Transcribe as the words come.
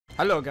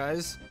Hello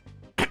guys.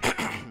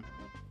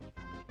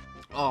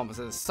 Oh,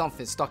 there's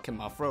something stuck in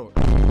my throat.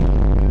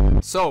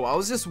 So I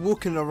was just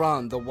walking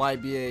around the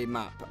YBA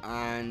map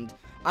and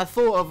I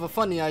thought of a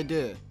funny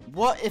idea.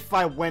 What if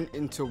I went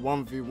into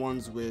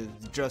 1v1s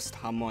with just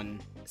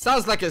HAMON?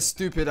 Sounds like a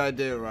stupid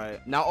idea,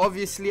 right? Now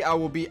obviously I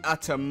will be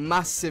at a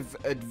massive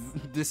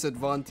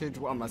disadvantage.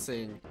 What am I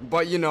saying?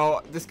 But you know,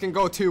 this can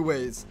go two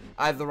ways.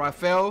 Either I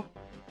fail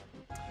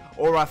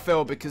or I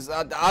fail, because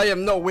I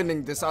am not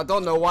winning this. I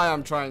don't know why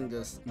I'm trying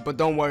this. But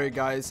don't worry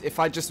guys, if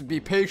I just be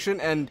patient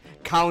and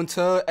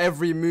counter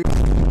every move.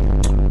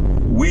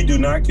 We do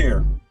not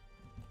care.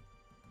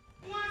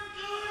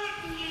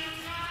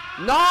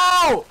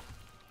 No!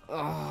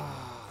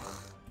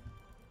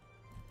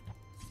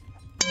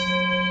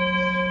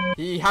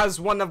 He has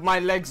one of my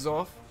legs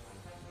off.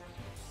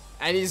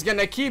 And he's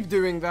gonna keep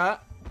doing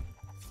that.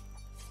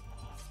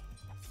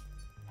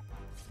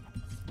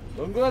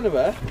 Don't go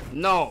anywhere.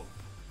 No.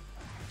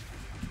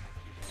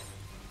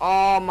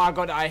 Oh my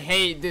god, I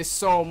hate this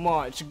so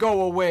much.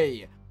 Go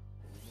away.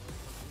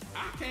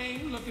 I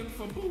came looking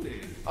for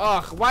booty.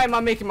 Ugh, why am I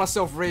making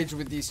myself rage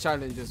with these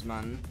challenges,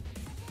 man?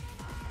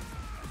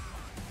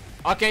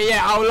 Okay,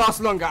 yeah, I'll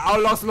last longer.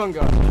 I'll last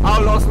longer.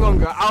 I'll last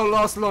longer. I'll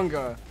last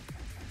longer.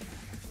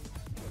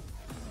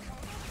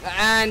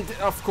 And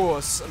of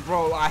course,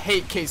 bro, I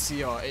hate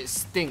KCR. It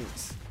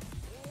stinks.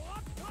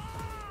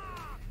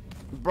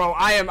 Bro,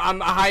 I'm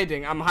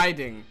hiding. I'm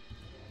hiding.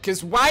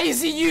 Cause why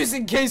is he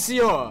using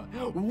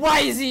KCR?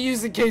 Why is he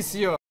using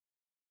KCR?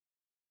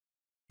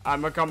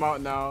 I'ma come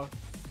out now.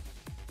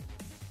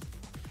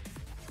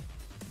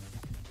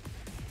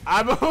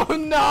 Oh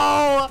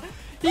no!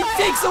 He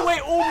takes away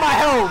all my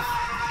health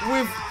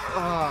with.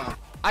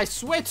 I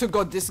swear to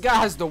God, this guy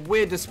has the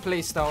weirdest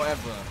playstyle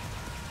ever.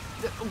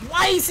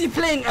 Why is he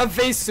playing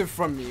evasive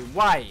from me?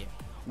 Why?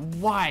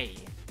 Why?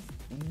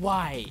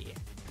 Why?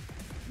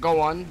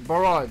 Go on,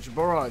 barrage,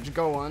 barrage.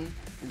 Go on.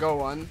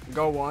 Go on,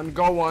 go on,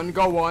 go on,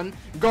 go on,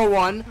 go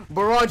on,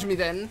 barrage me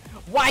then.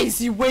 Why is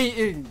he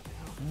waiting?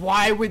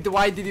 Why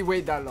did he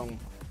wait that long?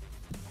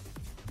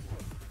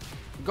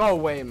 Go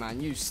away,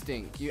 man. You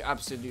stink. You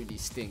absolutely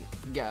stink.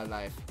 Get a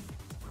life.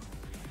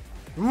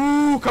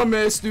 Ooh, come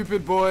here,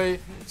 stupid boy.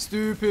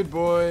 Stupid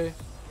boy.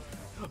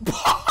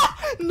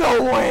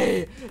 No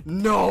way.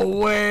 No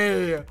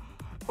way.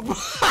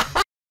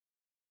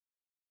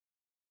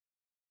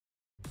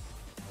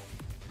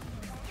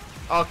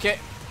 Okay.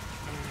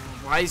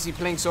 Why is he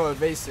playing so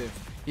evasive?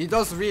 He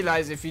does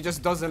realize if he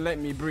just doesn't let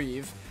me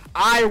breathe,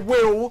 I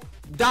will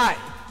die.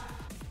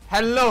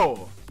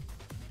 Hello.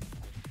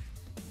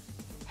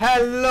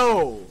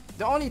 Hello.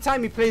 The only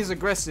time he plays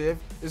aggressive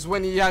is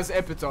when he has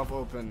Epitaph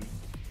open.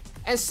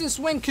 And since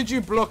when could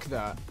you block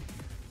that?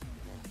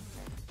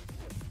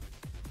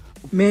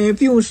 Man,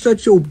 if you don't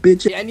shut your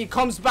bitch. And he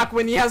comes back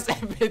when he has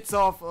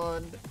Epitaph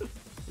on.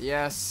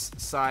 Yes,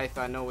 Scythe,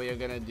 I know what you're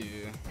gonna do.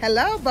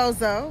 Hello,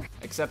 bozo.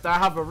 Except I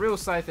have a real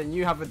Scythe and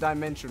you have a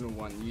dimensional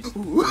one. You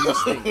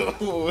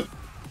stink.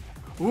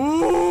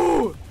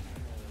 Ooh!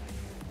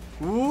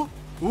 Ooh!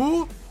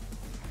 Ooh!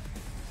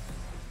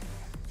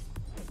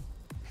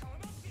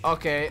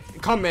 Okay,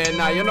 come here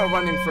now. You're not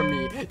running from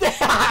me.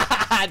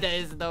 There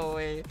is no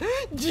way.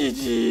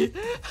 GG.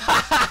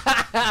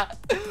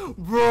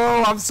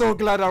 Bro, I'm so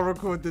glad I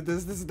recorded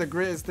this. This is the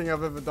greatest thing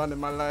I've ever done in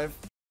my life.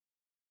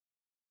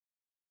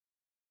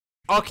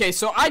 Okay,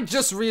 so I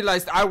just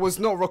realized I was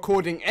not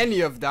recording any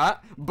of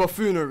that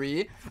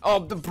buffoonery. Oh,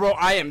 bro,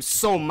 I am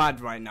so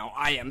mad right now.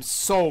 I am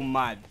so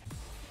mad.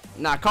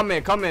 Nah, come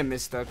here,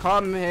 mister.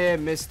 Come here,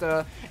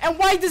 mister. And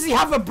why does he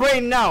have a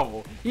brain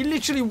now? He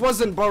literally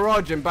wasn't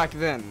barraging back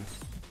then.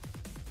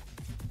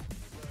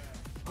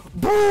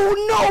 Boo,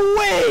 no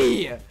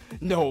way!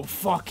 No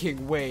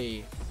fucking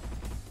way.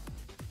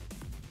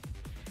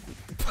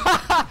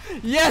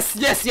 Yes,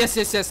 yes, yes,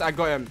 yes, yes, I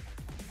got him.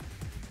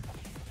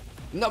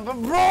 No, but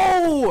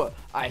bro!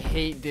 I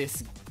hate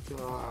this.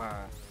 Ugh.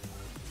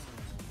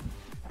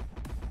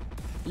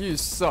 You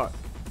suck.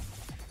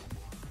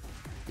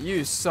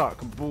 You suck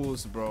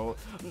balls, bro.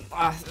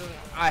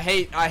 I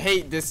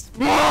hate this.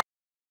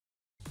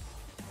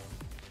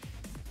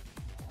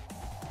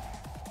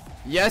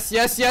 Yes,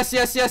 yes, yes,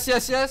 yes, yes,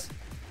 yes, yes.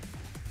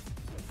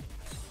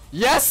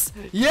 Yes,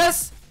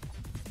 yes.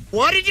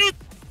 What did you?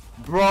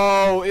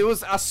 Bro, it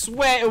was, I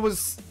swear it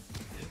was.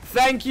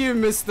 Thank you,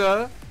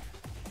 mister.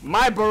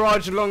 My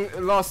barrage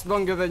lasts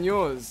longer than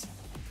yours.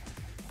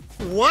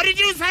 What did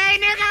you say,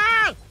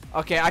 nigga?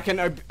 Okay, I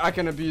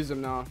can abuse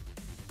him now.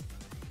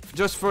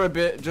 Just for a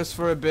bit, just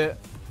for a bit.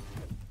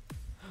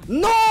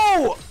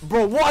 No!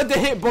 Bro, what are the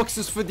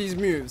hitboxes for these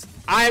moves?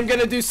 I am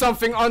gonna do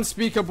something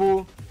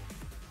unspeakable.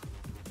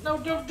 No,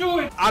 don't do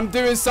it. I'm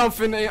doing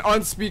something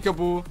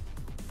unspeakable.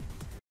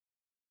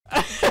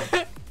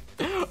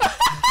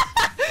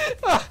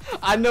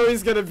 I know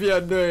he's gonna be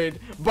annoyed,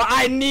 but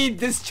I need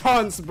this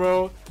chance,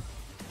 bro.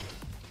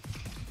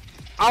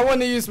 I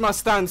want to use my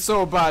stand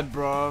so bad,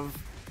 bro.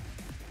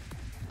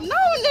 No,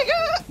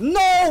 nigga.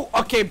 No.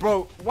 Okay,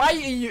 bro. Why are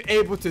you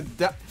able to?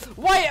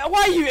 Why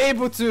are you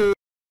able to?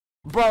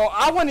 Bro,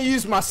 I want to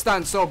use my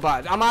stand so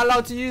bad. Am I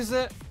allowed to use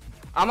it?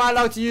 Am I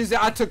allowed to use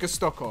it? I took a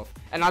stock off.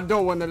 And I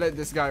don't want to let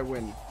this guy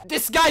win.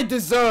 This guy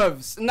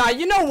deserves. Nah,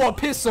 you know what?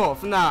 Piss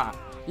off. Nah.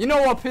 You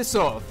know what? Piss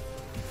off.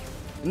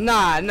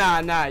 Nah.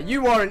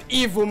 You are an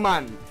evil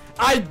man.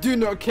 I do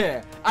not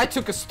care. I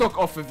took a stock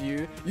off of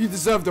you. You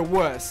deserve the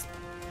worst.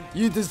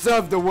 You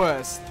deserve the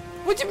worst.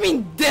 What do you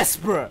mean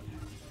desperate?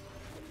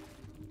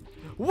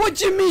 What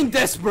do you mean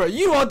desperate?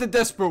 You are the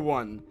desperate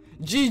one.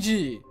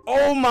 GG.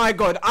 Oh my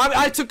god.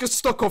 I took a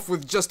stock off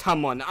with just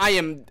HAMON. I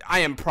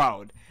am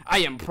proud. I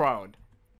am proud.